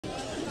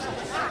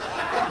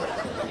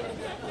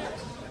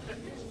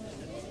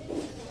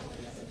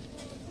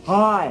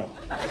Hi.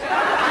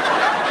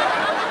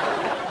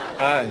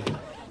 Hi.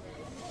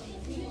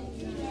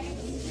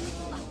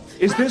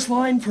 Is this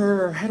line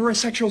for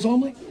heterosexuals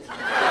only?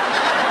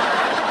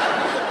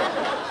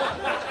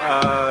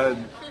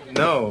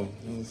 No.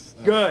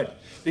 Good,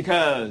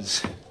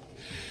 because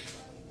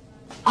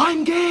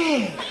I'm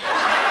gay.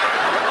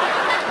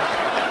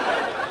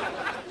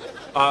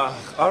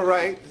 All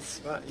right.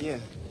 Yeah.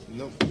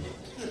 No.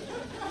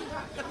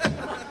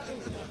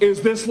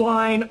 Is this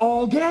line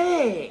all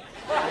gay?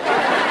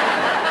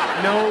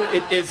 No,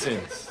 it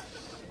isn't.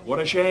 What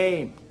a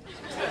shame.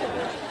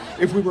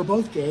 If we were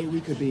both gay,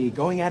 we could be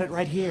going at it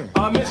right here.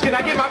 Miss, can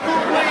I get my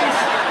food, please?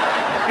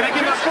 Can I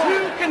get my food?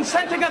 Two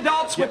consenting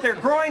adults with their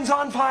groins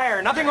on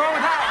fire. Nothing wrong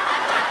with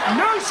that.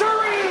 No,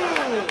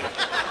 sirree!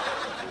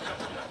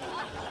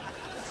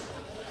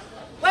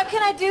 What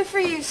can I do for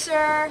you,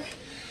 sir?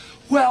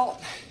 Well,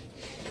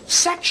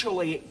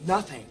 sexually,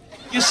 nothing.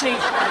 You see,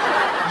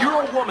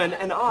 you're a woman,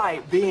 and I,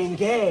 being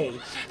gay,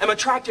 am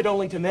attracted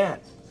only to men.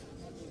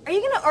 Are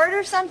you gonna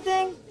order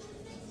something?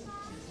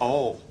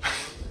 Oh,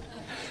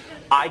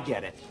 I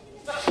get it.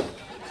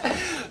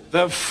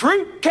 The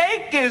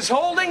fruitcake is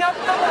holding up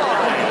the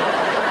line.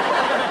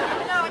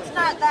 No, it's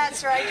not that,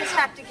 sir. I just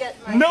have to get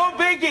my... No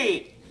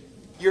biggie.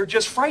 You're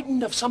just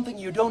frightened of something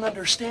you don't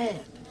understand.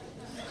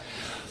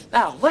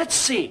 Now, let's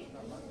see.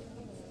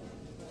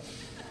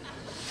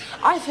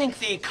 I think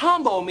the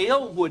combo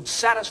meal would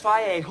satisfy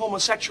a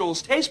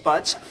homosexual's taste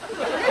buds,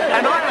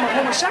 and I am a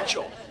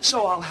homosexual,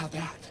 so I'll have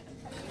that.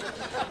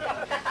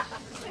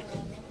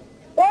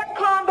 What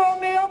combo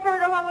meal for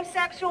the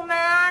homosexual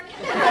man?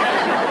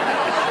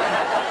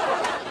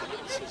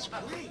 This is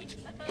great.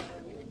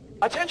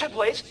 Attention,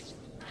 please.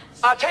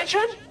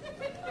 Attention.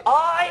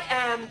 I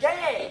am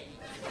gay.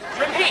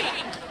 Repeat,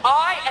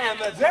 I am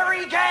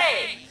very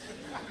gay.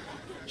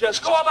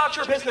 Just go about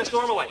your business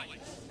normally,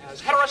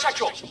 as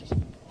heterosexuals.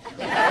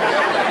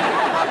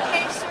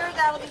 Okay, sir,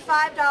 that'll be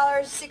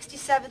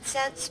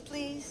 $5.67,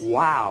 please.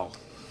 Wow.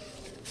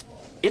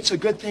 It's a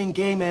good thing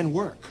gay men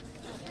work.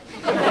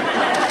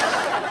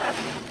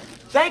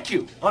 Thank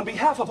you, on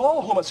behalf of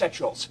all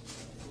homosexuals.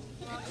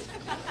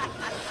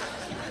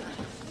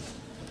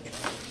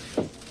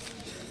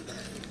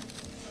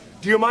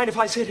 Do you mind if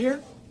I sit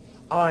here?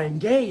 I'm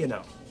gay, you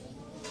know.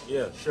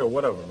 Yeah, sure,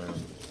 whatever, man.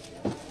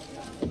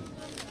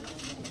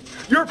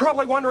 You're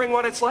probably wondering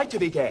what it's like to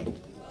be gay.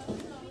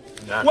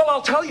 Nah. Well,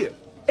 I'll tell you.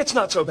 It's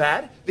not so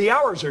bad. The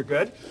hours are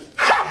good.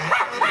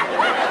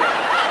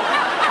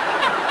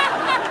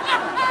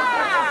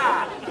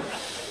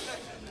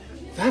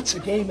 That's a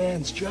gay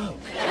man's joke.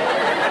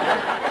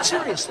 But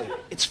seriously,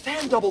 it's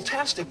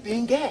fan-double-tastic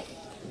being gay.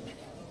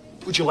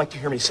 Would you like to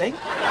hear me sing?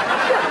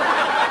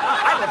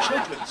 I love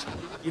children's.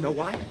 You know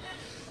why?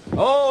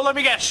 Oh, let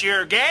me guess,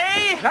 you're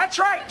gay? That's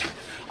right.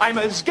 I'm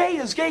as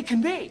gay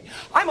can be.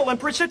 I'm a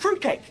limp-wristed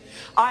fruitcake.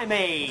 I'm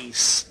a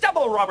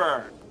stubble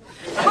rubber.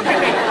 Look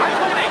at me,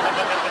 I'm winning.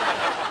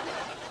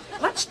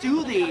 Let's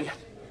do the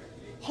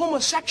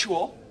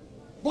homosexual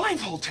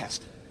blindfold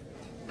test.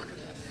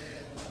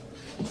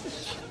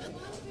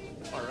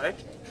 All right.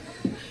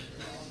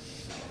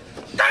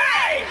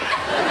 Hey!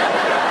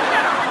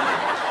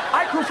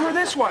 I prefer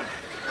this one.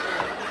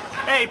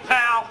 Hey,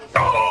 pal.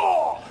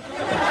 Oh!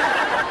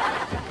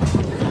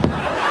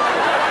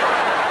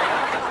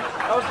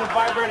 That was the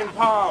vibrating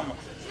palm.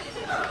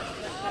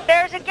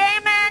 There's a gay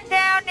man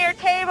down near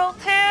table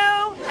 2.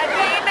 A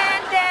gay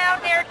man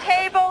down near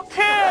table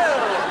 2.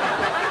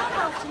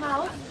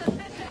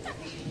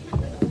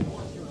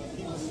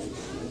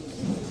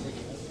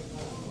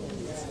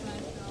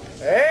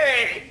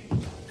 Hey!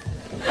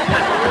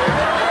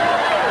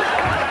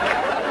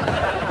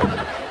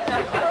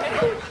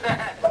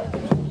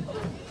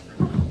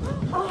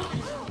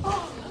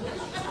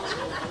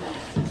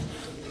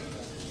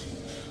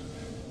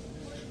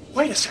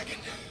 Wait a second.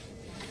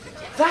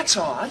 That's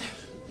odd.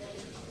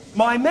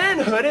 My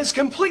manhood is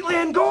completely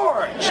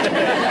engorged.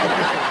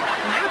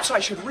 Perhaps I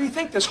should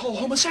rethink this whole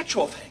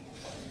homosexual thing.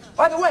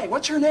 By the way,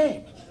 what's your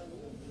name?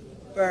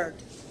 Bert.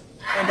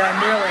 And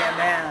I'm really a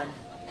man.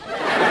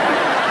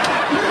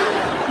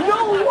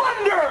 No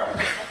wonder!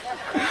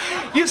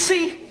 You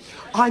see,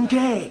 I'm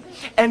gay,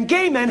 and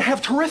gay men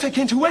have terrific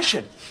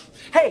intuition.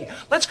 Hey,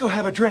 let's go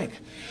have a drink.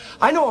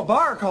 I know a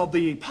bar called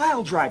the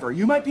Pile Driver.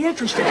 You might be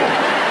interested.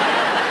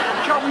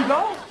 Shall we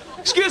go?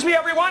 Excuse me,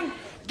 everyone.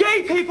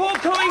 Gay people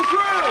coming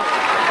through.